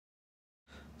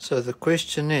So the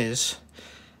question is,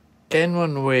 can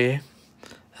one wear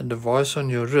a device on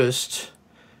your wrist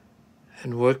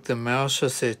and work the mouse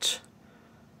with it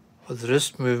with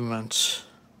wrist movements?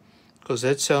 Because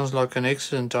that sounds like an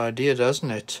excellent idea, doesn't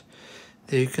it?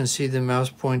 There you can see the mouse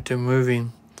pointer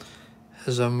moving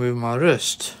as I move my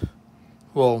wrist.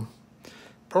 Well,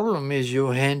 problem is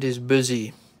your hand is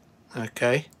busy,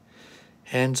 okay?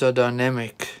 Hands are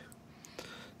dynamic.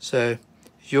 So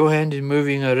if your hand is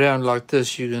moving around like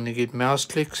this, you're going to get mouse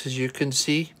clicks, as you can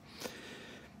see.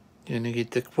 You're going to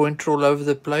get the pointer all over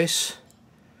the place.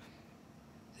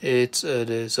 It's a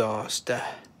disaster.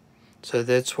 So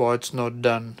that's why it's not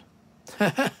done.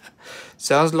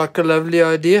 Sounds like a lovely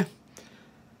idea.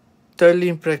 Totally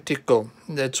impractical.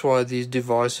 That's why these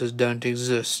devices don't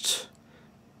exist.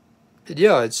 But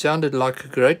yeah, it sounded like a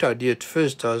great idea at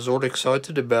first. I was all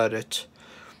excited about it.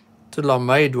 Till I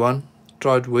made one,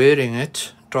 tried wearing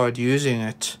it, tried using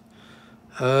it.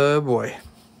 Oh boy.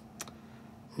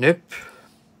 Nope.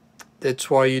 That's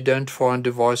why you don't find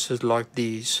devices like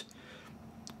these.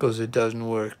 Because it doesn't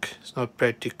work. It's not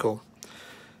practical.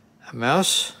 A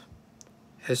mouse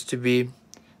has to be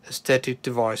a static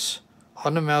device.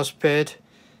 On a mouse pad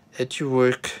at your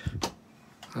work.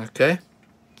 Okay?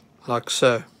 Like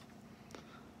so.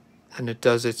 And it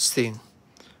does its thing.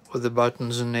 With the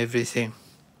buttons and everything.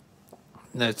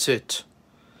 That's it.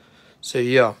 So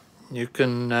yeah, you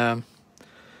can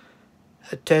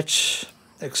attach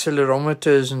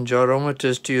accelerometers and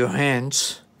gyrometers to your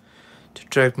hands to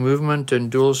track movement and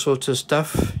do all sorts of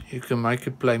stuff. You can make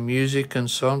it play music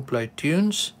and so on, play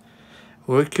tunes,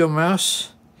 work your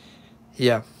mouse.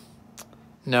 Yeah,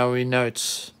 now we know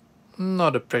it's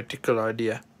not a practical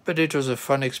idea, but it was a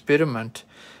fun experiment,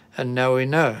 and now we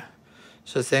know.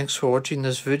 So thanks for watching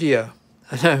this video,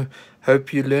 and I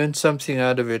hope you learned something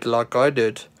out of it like I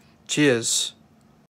did. Cheers.